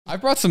I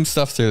brought some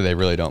stuff through that they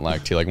really don't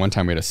like too. Like one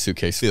time we had a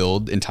suitcase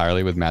filled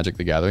entirely with Magic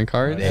the Gathering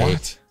cards. They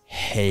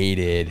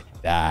hated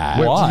that.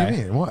 Wait, Why? what do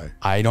you mean? Why?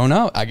 I don't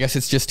know. I guess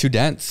it's just too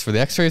dense for the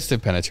X-rays to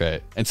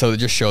penetrate. And so it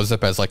just shows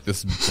up as like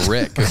this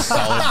brick, a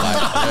solid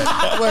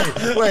black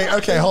brick. Wait,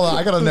 okay, hold on.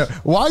 I gotta know.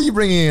 Why are you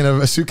bringing in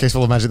a suitcase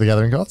full of Magic the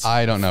Gathering cards?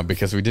 I don't know,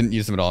 because we didn't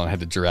use them at all and had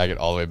to drag it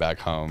all the way back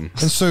home.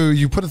 And so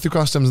you put it through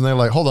customs and they're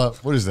like, hold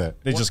up, what is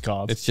that? They just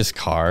cards. It's just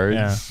cards.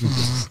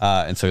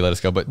 Yeah. And so he let us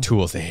go. But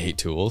tools, they hate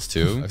tools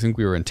too. I think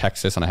we were in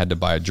Texas and I had to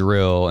buy a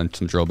drill and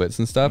some drill bits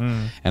and stuff.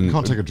 And You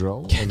can't take a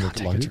drill in your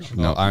luggage?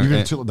 No, You're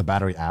going to tilt the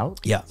battery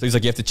out? Yeah. So he's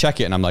like, you have to check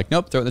it. And I'm like,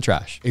 nope, throw it in the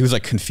trash. He was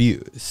like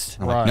confused.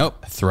 I'm like,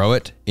 nope, throw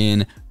it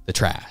in the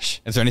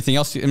trash. Is there anything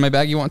else in my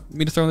bag you want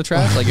me to throw in the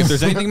trash? Like if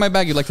there's anything in my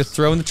bag you'd like to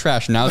throw in the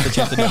trash, now's the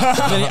chance to do it.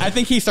 Then I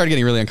think he started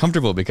getting really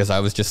uncomfortable because I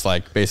was just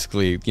like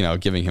basically, you know,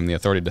 giving him the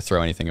authority to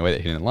throw anything away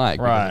that he didn't like.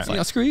 Right. You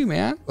know, screw you,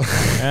 man.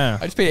 Yeah.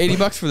 I just paid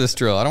 $80 for this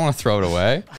drill. I don't want to throw it away.